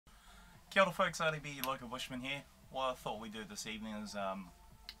Kia ora folks, ADB, your local Bushman here. What I thought we'd do this evening is I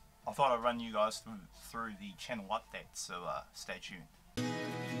thought I'd run you guys through the channel updates, so stay tuned.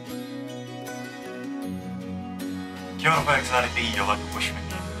 Kia ora folks, ADB, your local Bushman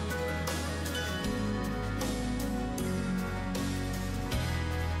here.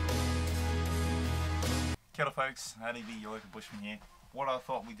 Kia ora folks, ADB, your local Bushman here. What I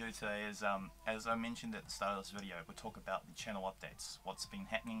thought we'd do today is, as I mentioned at the start of this video, we'll talk about the channel updates, what's been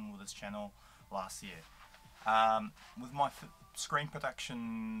happening with this channel last year. With my screen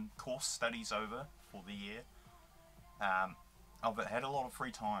production course studies over for the year, I've had a lot of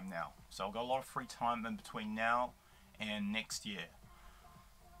free time now. So I've got a lot of free time in between now and next year.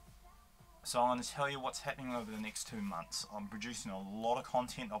 So I'm going to tell you what's happening over the next 2 months. I'm producing a lot of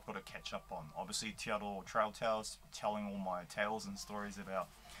content I've got to catch up on. Obviously, Te Araroa Trail Tales, telling all my tales and stories about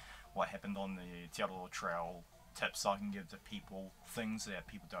what happened on the Te Araroa Trail, tips I can give to people, things that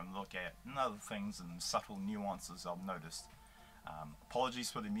people don't look at, and other things and subtle nuances I've noticed. Apologies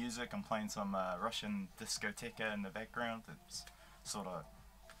for the music, I'm playing some Russian discoteca in the background. It's sort of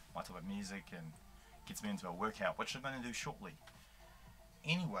my type of music and gets me into a workout, which I'm going to do shortly.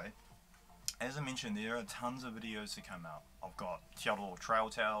 Anyway, as I mentioned, there are tons of videos to come out. I've got Te Araroa Trail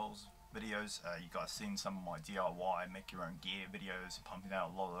Tales videos. You guys seen some of my DIY, make your own gear videos, pumping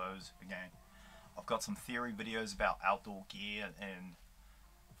out a lot of those again. I've got some theory videos about outdoor gear and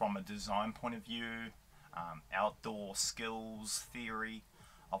from a design point of view, outdoor skills theory.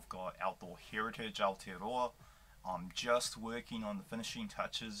 I've got outdoor heritage, Aotearoa. I'm just working on the finishing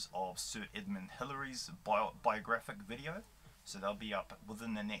touches of Sir Edmund Hillary's biographic video. So they'll be up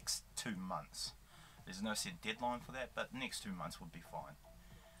within the next 2 months. There's no set deadline for that, but the next 2 months would be fine.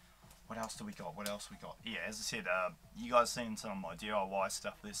 What else do we got? What else we got? Yeah, as I said, you guys seen some of my DIY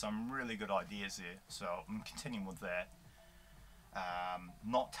stuff. There's some really good ideas there, so I'm continuing with that.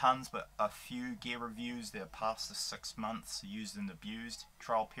 Not tons, but a few gear reviews that are past the 6 months used and abused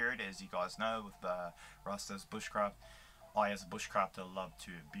trial period, as you guys know, with Ras Does Bushcraft. I, as a bushcrafter, love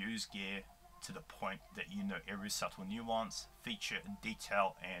to abuse gear to the point that you know every subtle nuance, feature, and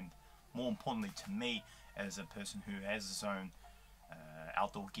detail, and more importantly to me, as a person who has his own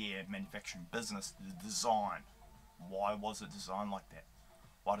outdoor gear manufacturing business, the design. Why was it designed like that?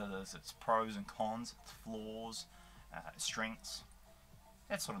 What it is, its pros and cons, its flaws, strengths,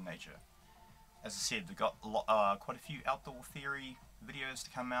 that sort of nature. As I said, we've got quite a few outdoor theory videos to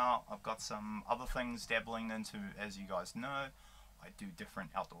come out. I've got some other things dabbling into, as you guys know. I do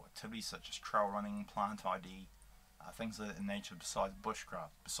different outdoor activities such as trail running, plant ID, things of that nature besides bushcraft,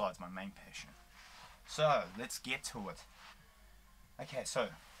 besides my main passion. So, let's get to it. Okay, so,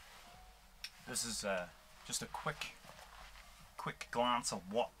 this is just a quick glance of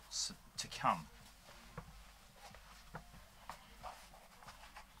what's to come.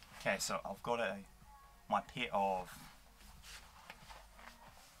 Okay, so I've got my pair of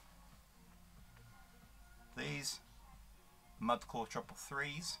these Mudclaw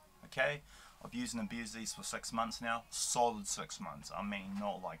 333s, okay? I've used and abused these for 6 months now, solid 6 months. I mean,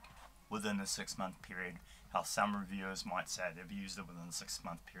 not like within a 6 month period, how some reviewers might say they've used it within a 6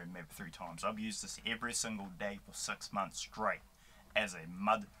 month period, maybe 3 times. I've used this every single day for 6 months straight as a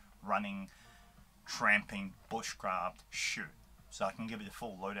mud running, tramping, bushcraft shoe. So I can give you the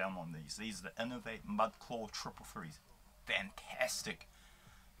full lowdown on these. These are the Innovate Mudclaw 333s. Fantastic,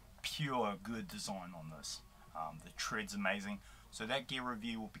 pure, good design on this. The tread's amazing. So that gear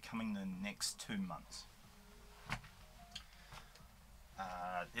review will be coming in the next 2 months.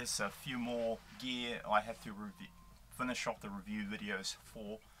 There's a few more gear I have to finish off the review videos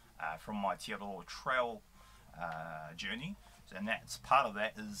for from my Te Araroa Trail journey. And that's part of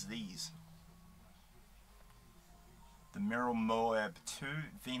that is these. The Merrill Moab 2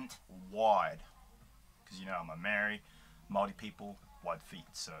 Vent Wide. Because you know I'm a Maori, Māori people, wide feet.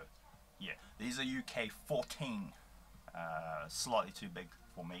 So yeah, these are UK 14, slightly too big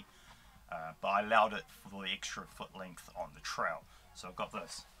for me, but I allowed it for the extra foot length on the trail. So I've got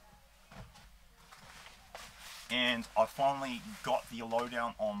this. And I finally got the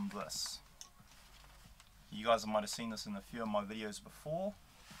lowdown on this. You guys might have seen this in a few of my videos before.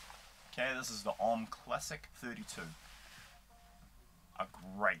 Okay, this is the Classic 32. A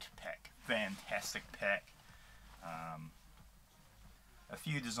great pack, fantastic pack. A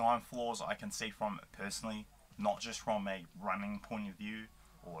few design flaws I can see from it personally, not just from a running point of view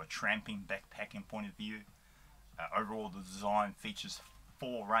or a tramping backpacking point of view. Overall, the design features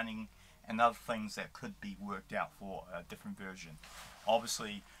for running and other things that could be worked out for a different version.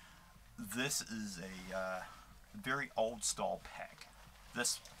 Obviously, this is a very old style pack.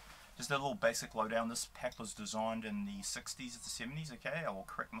 This Just a little basic lowdown. This pack was designed in the 60s to 70s, okay? I will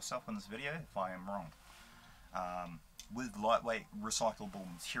correct myself in this video if I am wrong. With lightweight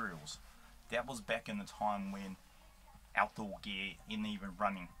recyclable materials. That was back in the time when outdoor gear, and even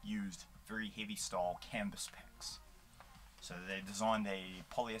running, used very heavy style canvas packs. So they designed a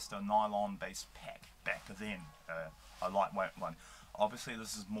polyester nylon based pack back then, a lightweight one. Obviously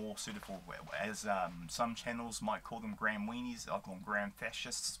this is more suitable, as some channels might call them gram weenies, I call them gram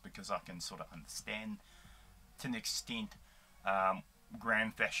fascists, because I can sort of understand to an extent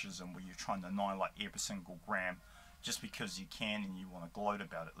gram fascism, where you're trying to annihilate every single gram just because you can and you want to gloat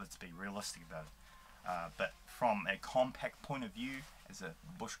about it. Let's be realistic about it. But from a compact point of view, as a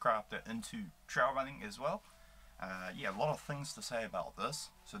bushcrafter into trail running as well, yeah, a lot of things to say about this.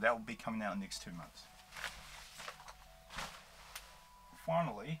 So that will be coming out in the next 2 months.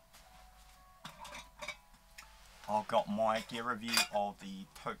 Finally, I've got my gear review of the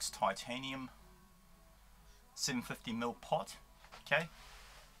Toaks Titanium 750ml pot. Okay,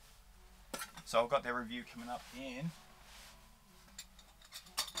 so I've got their review coming up, and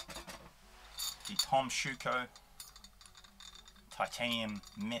the Tom Shuko Titanium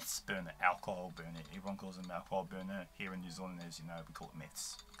Meths burner, alcohol burner. Everyone calls them alcohol burner. Here in New Zealand, as you know, we call it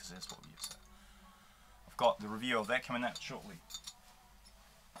Meths, because that's what we use. So I've got the review of that coming out shortly.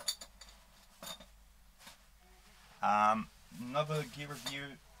 Another gear review,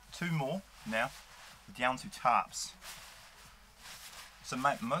 2 more now, down to tarps. So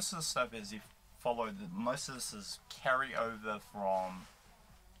mate, most of the stuff, as you followed, most of this is carryover from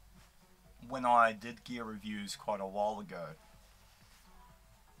when I did gear reviews quite a while ago.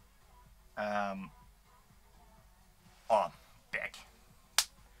 Back.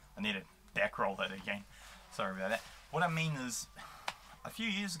 I need to back roll that again. Sorry about that. What I mean is, a few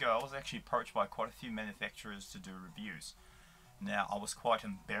years ago I was actually approached by quite a few manufacturers to do reviews. Now I was quite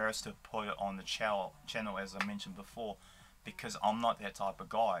embarrassed to put it on the channel, as I mentioned before, because I'm not that type of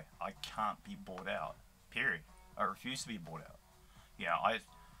guy. I can't be bought out. Period. I refuse to be bought out. Yeah,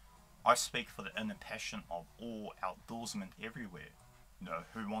 I speak for the inner passion of all outdoorsmen everywhere, you know,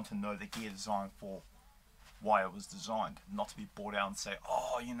 who want to know the gear design for why it was designed, not to be bought out and say,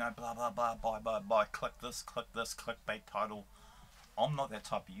 oh, you know, blah blah blah, buy, click this, clickbait title. I'm not that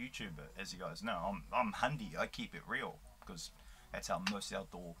type of YouTuber, as you guys know. I'm handy. I keep it real, because that's how most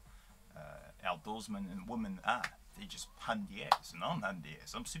outdoorsmen and women are. They just handy ass, and I'm handy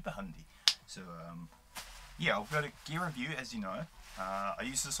ass. I'm super handy. So yeah, I've got a gear review, as you know. I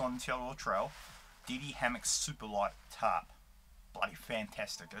use this on the Araroa Trail. DD Hammock Super Light Tarp. Bloody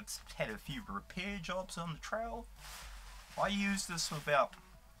fantastic. It's had a few repair jobs on the trail. I used this for about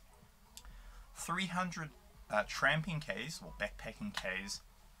 300 tramping Ks, or backpacking Ks,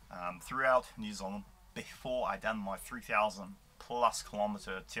 throughout New Zealand before I done my 3,000 plus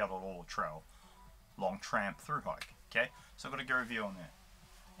kilometer Araroa Trail long tramp through hike. Okay, so I've got a gear review on that.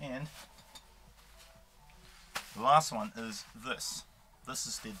 And the last one is this. This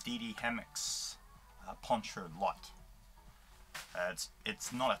is the DD Hammocks Poncho Light.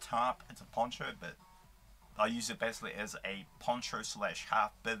 It's not a tarp, it's a poncho, but I use it basically as a poncho slash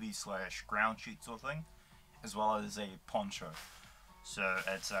half bivvy slash ground sheet sort of thing, as well as a poncho. So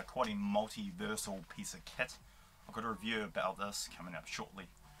it's quite a multi-versal piece of kit. I've got a review about this coming up shortly.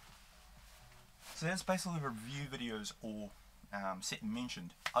 So that's basically review videos all set and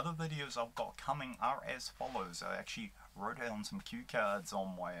mentioned. Other videos I've got coming are as follows. I actually wrote down some cue cards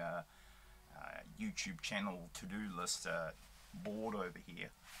on my YouTube channel to-do list board over here.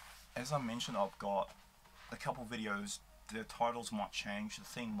 As I mentioned, I've got a couple videos. The titles might change, the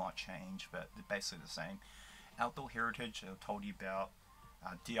theme might change, but they're basically the same. Outdoor Heritage, I told you about.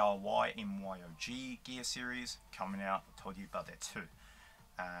 DIY MYOG gear series coming out, I told you about that too.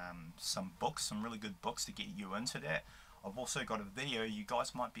 Some books, some really good books to get you into that. I've also got a video you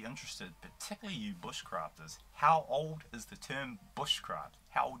guys might be interested, particularly you bushcrafters. How old is the term bushcraft?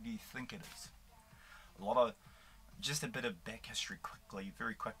 How old do you think it is? Just a bit of back history quickly,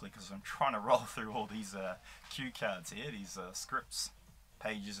 very quickly, because I'm trying to roll through all these cue cards here, these scripts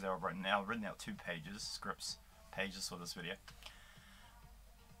pages that I've written out. I've written out 2 pages, scripts pages for this video.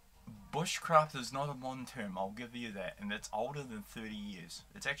 Bushcraft is not a modern term, I'll give you that, and it's older than 30 years.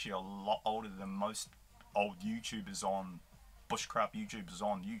 It's actually a lot older than most old YouTubers on bushcraft YouTubers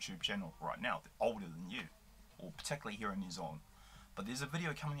on YouTube channel right now. They're older than you, or particularly here in New Zealand. But there's a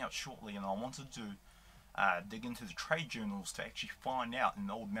video coming out shortly, and I wanted to dig into the trade journals to actually find out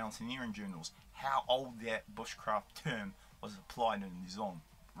in old mountaineering journals how old that bushcraft term was applied in New Zealand.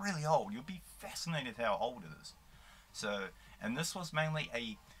 Really old. You'll be fascinated how old it is. So, and this was mainly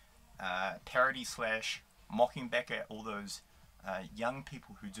a parody slash mocking back at all those young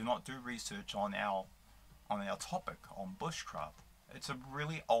people who do not do research on our topic on bushcraft. It's a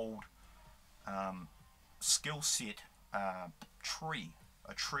really old skill set tree,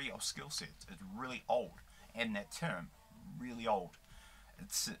 a tree of skill sets. It's really old, and that term, really old.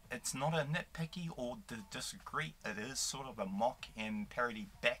 It's not a nitpicky or to disagree. It is sort of a mock and parody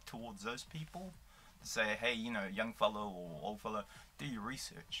back towards those people to say, hey, you know, young fellow or old fellow, do your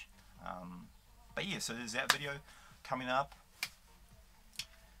research. But yeah, so there's that video coming up.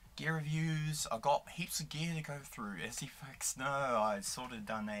 Gear reviews. I got heaps of gear to go through. As you folks know, I sort of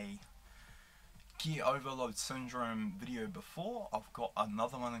done a gear overload syndrome video before. I've got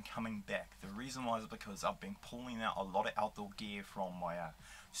another one coming back. The reason why is because I've been pulling out a lot of outdoor gear from my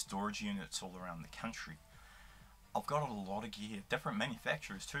storage units all around the country. I've got a lot of gear, different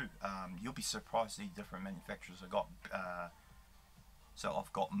manufacturers too. You'll be surprised the different manufacturers I got. So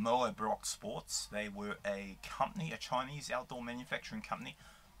I've got Moa Brock Sports. They were a company, a Chinese outdoor manufacturing company.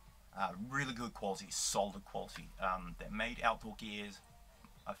 Really good quality, solid quality. They made outdoor gears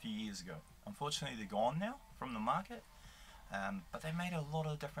a few years ago. Unfortunately, they're gone now from the market. But they made a lot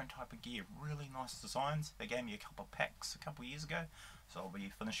of different type of gear, really nice designs. They gave me a couple of packs a couple of years ago, so I'll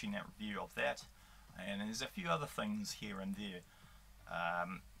be finishing that review of that. And there's a few other things here and there.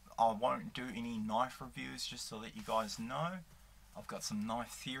 I won't do any knife reviews, just to let you guys know. I've got some knife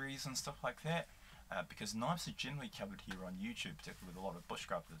theories and stuff like that, because knives are generally covered here on YouTube, particularly with a lot of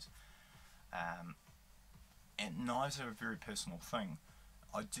bushcrafters. And knives are a very personal thing.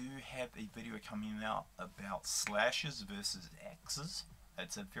 I do have a video coming out about slashes versus axes.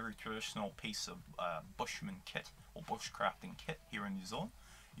 It's a very traditional piece of Bushman kit or bushcrafting kit here in New Zealand,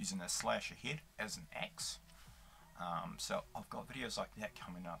 using a slasher head as an axe. So I've got videos like that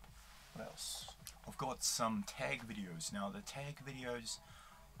coming up. What else? I've got some tag videos. Now the tag videos,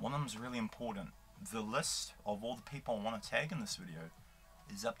 one of them is really important. The list of all the people I want to tag in this video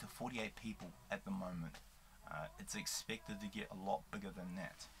is up to 48 people at the moment. It's expected to get a lot bigger than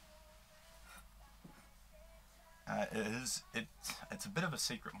that. It's a bit of a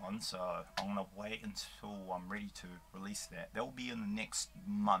secret one, so I'm going to wait until I'm ready to release that. That will be in the next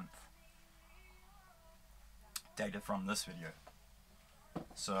month, data from this video.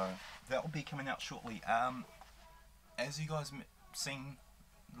 So that will be coming out shortly. As you guys seen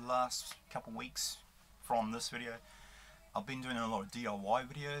the last couple weeks from this video, I've been doing a lot of DIY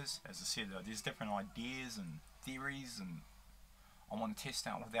videos. As I said, there's different ideas and theories, and I want to test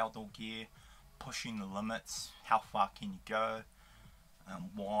out with outdoor gear, pushing the limits, how far can you go,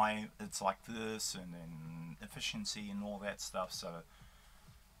 why it's like this, and then efficiency and all that stuff. So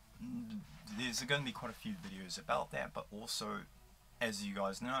there's going to be quite a few videos about that, but also, as you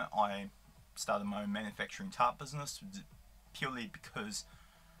guys know, I started my own manufacturing tarp business purely because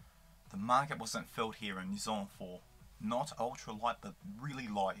the market wasn't filled here in New Zealand for not ultra light, but really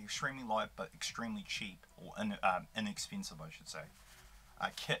light, extremely light, but extremely cheap, or inexpensive, I should say.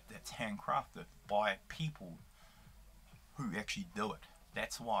 A kit that's handcrafted by people who actually do it.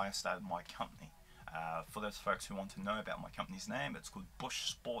 That's why I started my company. For those folks who want to know about my company's name, it's called Bush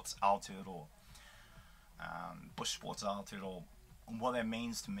Sports Aotearoa. Bush Sports Aotearoa. What that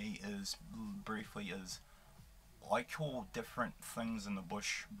means to me is, briefly, is I call different things in the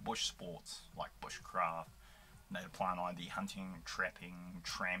bush sports, like bushcraft, native plant ID, hunting, trapping,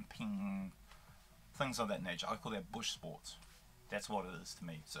 tramping, things of that nature. I call that bush sports. That's what it is to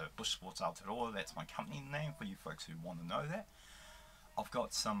me. So Bush Sports Aotearoa, that's my company name for you folks who want to know that. I've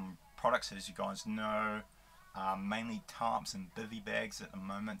got some products, as you guys know, mainly tarps and bivy bags at the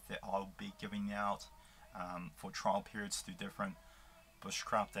moment that I'll be giving out for trial periods to different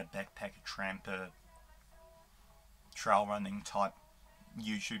bushcrafter, backpacker, tramper, trail running type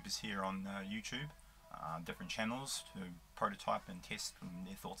YouTubers here on YouTube. Different channels to prototype and test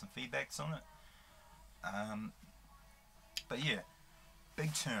their thoughts and feedbacks on it. But yeah,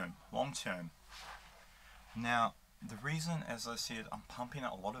 big term, long term. Now, the reason, as I said, I'm pumping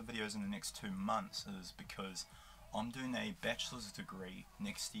out a lot of videos in the next 2 months is because I'm doing a bachelor's degree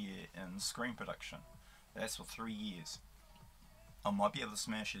next year in screen production. That's for 3 years. I might be able to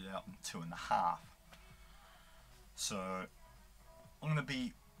smash it out in 2.5. So I'm going to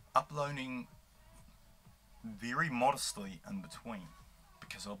be uploading very modestly in between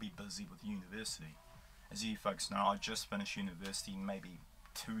because I'll be busy with university. As you folks know, I just finished university maybe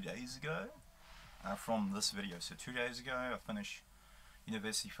 2 days ago from this video. So 2 days ago I finished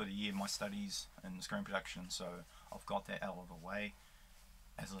university for the year, my studies in screen production, so I've got that out of the way.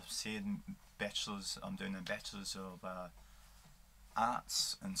 As I've said, bachelor's, I'm doing a bachelor's of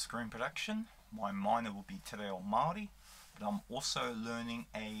arts in screen production. My minor will be Te Reo Māori, but I'm also learning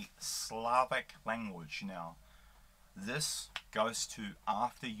a Slavic language now. This goes to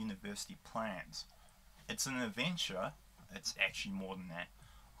after university plans. It's an adventure. It's actually more than that.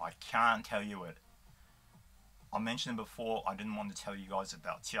 I can't tell you it. I mentioned before, I didn't want to tell you guys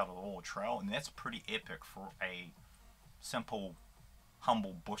about Te Araroa Trail, and that's pretty epic for a simple,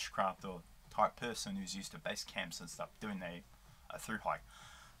 humble bushcrafter type person who's used to base camps and stuff, doing a through hike.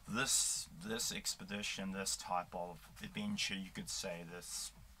 This expedition, this type of adventure, you could say,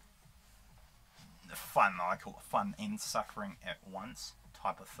 this fun, I call it fun and suffering at once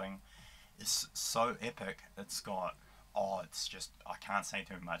type of thing, is so epic. It's got, it's just, I can't say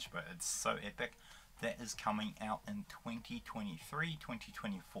too much, but it's so epic. That is coming out in 2023,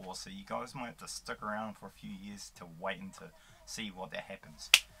 2024, so you guys might have to stick around for a few years to wait and to see what that happens.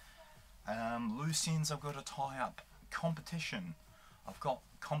 Loose ends I've got to tie up. Competition. I've got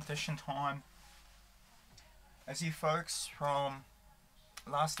competition time. As you folks from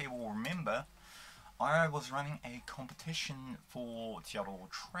last year will remember, I was running a competition for Te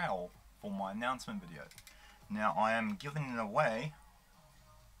Araroa Trail for my announcement video. Now I am giving it away,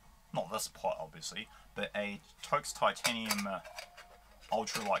 not this pot obviously, but a Toaks Titanium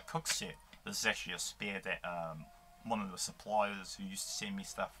ultralight cook set. This is actually a spare that one of the suppliers who used to send me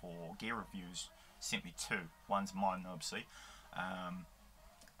stuff for gear reviews sent me two. One's mine obviously.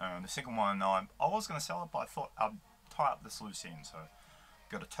 The second one I was going to sell it, but I thought I'd tie up this loose end. So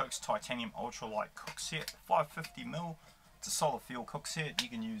got a Toaks Titanium ultralight cook set, 550mm. It's a solid fuel cook set. You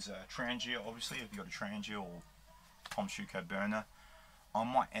can use a Trangia obviously if you've got a Trangia or Tom Shuko burner. I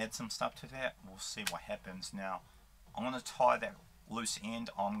might add some stuff to that. We'll see what happens. Now I'm going to tie that loose end.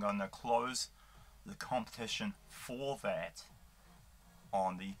 I'm going to close the competition for that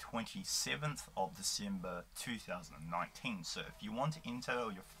on the 27th of December 2019. So if you want to enter,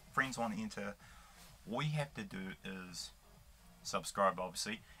 or your friends want to enter, all you have to do is subscribe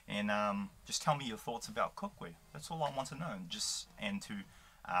obviously, and just tell me your thoughts about cookware. That's all I want to know. And to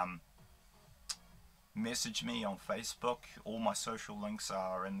message me on Facebook. All my social links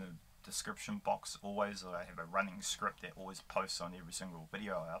are in the description box. Always, I have a running script that always posts on every single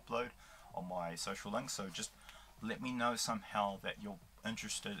video I upload on my social links, so just let me know somehow that you're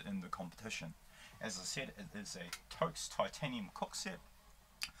interested in the competition. As I said, it is a Toaks Titanium cook set,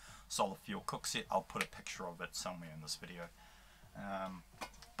 solid fuel cook set. I'll put a picture of it somewhere in this video.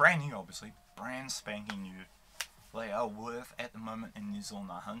 Brand new obviously, brand spanking new. They are worth at the moment in New Zealand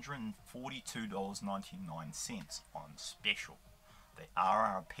 $142.99 on special. The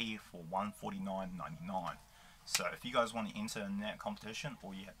RRP for $149.99. So if you guys want to enter in that competition,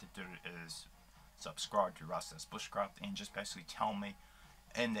 all you have to do is subscribe to Ras Does Bushcraft and just basically tell me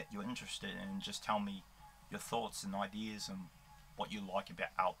and that you're interested, and just tell me your thoughts and ideas and what you like about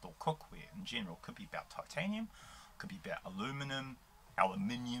outdoor cookware in general. Could be about titanium, could be about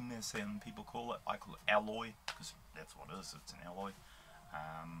aluminium as some people call it. I call it alloy because that's what it is, it's an alloy.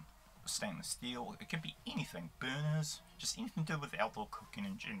 Stainless steel, it could be anything, burners, just anything to do with outdoor cooking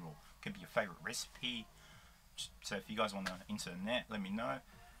in general. Could be your favourite recipe. So if you guys want to enter in that, let me know.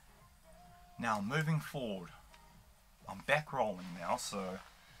 Now moving forward, I'm back rolling now, so,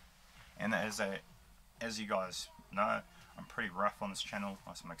 and as you guys know, I'm pretty rough on this channel.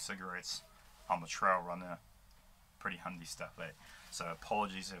 I smoke cigarettes, I'm a trail runner, pretty handy stuff, eh? So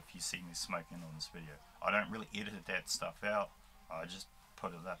apologies if you see me smoking on this video. I don't really edit that stuff out, I just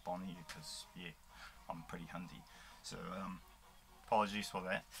put it up on here because, yeah, I'm pretty handy. So apologies for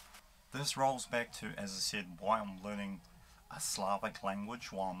that. This rolls back to, as I said, why I'm learning a Slavic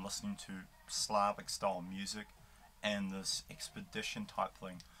language, why I'm listening to Slavic style music and this expedition type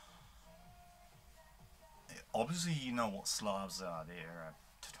thing. Obviously you know what Slavs are. They're a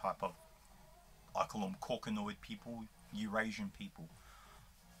type of, I call them Caucanoid people, Eurasian people.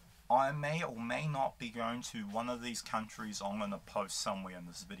 I may or may not be going to one of these countries I'm going to post somewhere in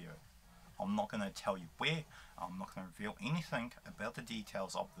this video. I'm not going to tell you where, I'm not going to reveal anything about the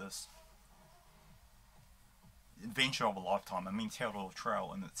details of this adventure of a lifetime. I mean, Te Araroa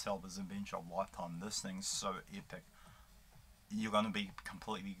Trail in itself is an adventure of a lifetime. This thing's so epic. You're going to be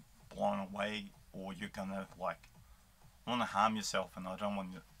completely blown away, or you're going to like want to harm yourself, and I don't want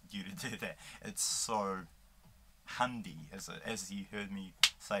you to do that. It's so handy, as you heard me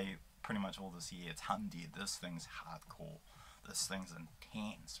say pretty much all this year. It's handy. This thing's hardcore. This thing's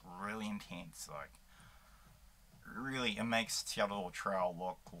intense, really intense. Like, really, it makes Te Araroa Trail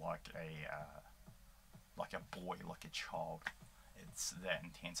look like a boy, like a child. It's that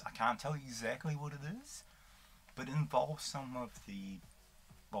intense. I can't tell you exactly what it is, but it involves some of the,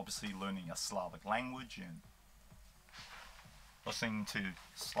 obviously learning a Slavic language and listening to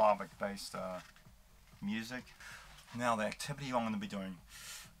Slavic based music. Now the activity I'm going to be doing,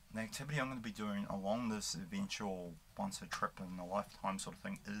 the activity I'm going to be doing along this eventual once a trip in a lifetime sort of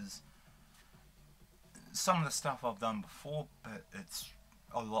thing is some of the stuff I've done before, but it's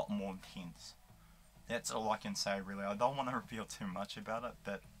a lot more intense. That's all I can say really. I don't want to reveal too much about it,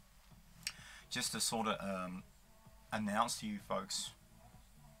 but just to sort of announce to you folks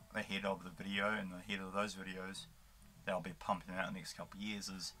ahead of the video and ahead of those videos that I'll be pumping out in the next couple of years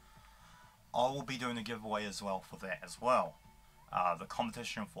is I will be doing a giveaway as well for that as well. The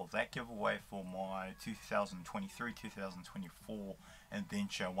competition for that giveaway for my 2023-2024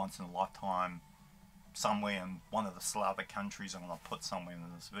 adventure once in a lifetime somewhere in one of the Slavic countries I'm going to put somewhere in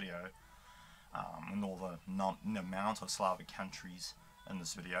this video, and all the amount of Slavic countries in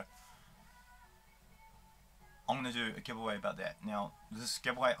this video. I'm going to do a giveaway about that. Now this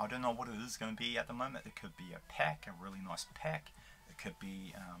giveaway, I don't know what it is going to be at the moment. It could be a pack, a really nice pack. It could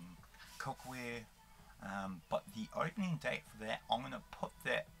be cookware. But the opening date for that, I'm going to put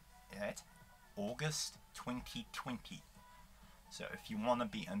that at August 2020. So if you want to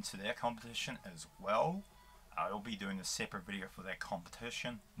be into that competition as well, I'll be doing a separate video for that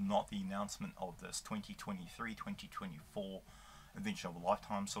competition, not the announcement of this 2023-2024 Adventure of a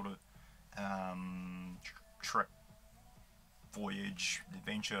Lifetime sort of trip, voyage,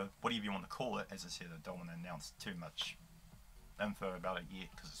 adventure, whatever you want to call it. As I said, I don't want to announce too much info about it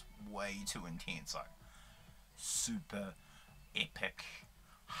yet because it's way too intense. Like super epic,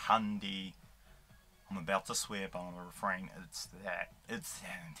 handy. I'm about to swear, but I'm gonna refrain. It's that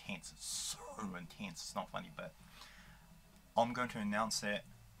intense. It's so intense. It's not funny, but I'm going to announce that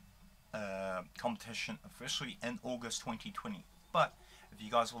competition officially in August 2020. But if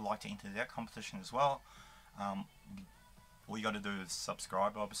you guys would like to enter that competition as well, all you got to do is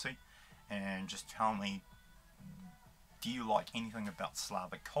subscribe, obviously, and just tell me, do you like anything about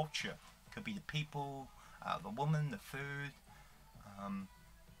Slavic culture? Could be the people, the women, the food,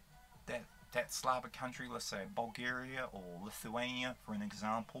 that Slavic country, let's say Bulgaria or Lithuania for an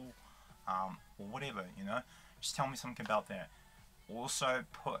example, or whatever, you know. Just tell me something about that. Also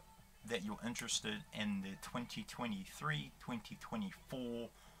put that you're interested in the 2023-2024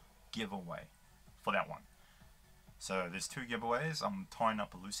 giveaway for that one. So there's two giveaways. I'm tying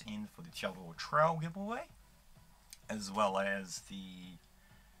up a loose end for the Araroa Trail giveaway, as well as the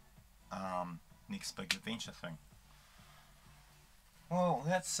next big adventure thing. Well,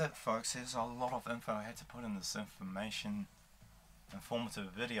 that's it folks. There's a lot of info I had to put in this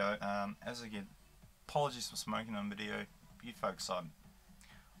informative video. As I get, apologies for smoking on video. You folks, I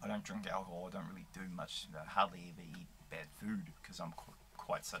don't drink alcohol. I don't really do much, hardly ever eat bad food because I'm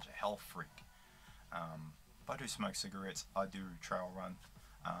quite such a health freak. But I do smoke cigarettes, I do trail run.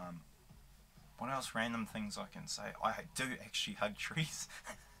 What else random things I can say? I do actually hug trees,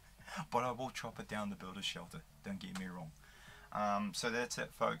 but I will chop it down to build a shelter, don't get me wrong. So that's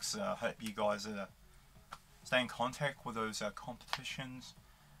it folks. Hope you guys stay in contact with those competitions.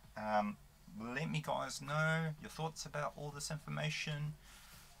 Let me guys know your thoughts about all this information.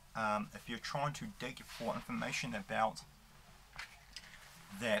 If you're trying to dig for information about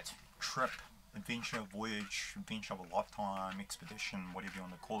that trip, adventure, voyage, adventure of a lifetime, expedition, whatever you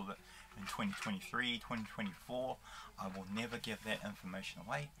want to call it, in 2023, 2024, I will never give that information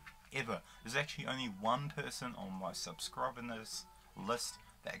away, ever. There's actually only one person on my subscriber list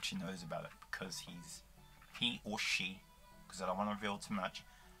that actually knows about it, because he or she, because I don't want to reveal too much,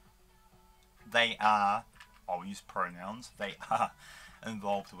 they are, I'll use pronouns, they are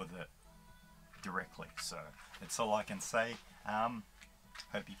involved with it directly. So that's all I can say.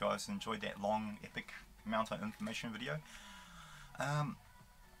 Hope you guys enjoyed that long epic amount of information video. I'm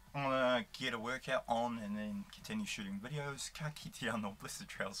gonna get a workout on and then continue shooting videos. Ka kite anō, blessed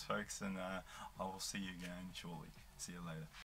trails folks, and I will see you again shortly. See you later.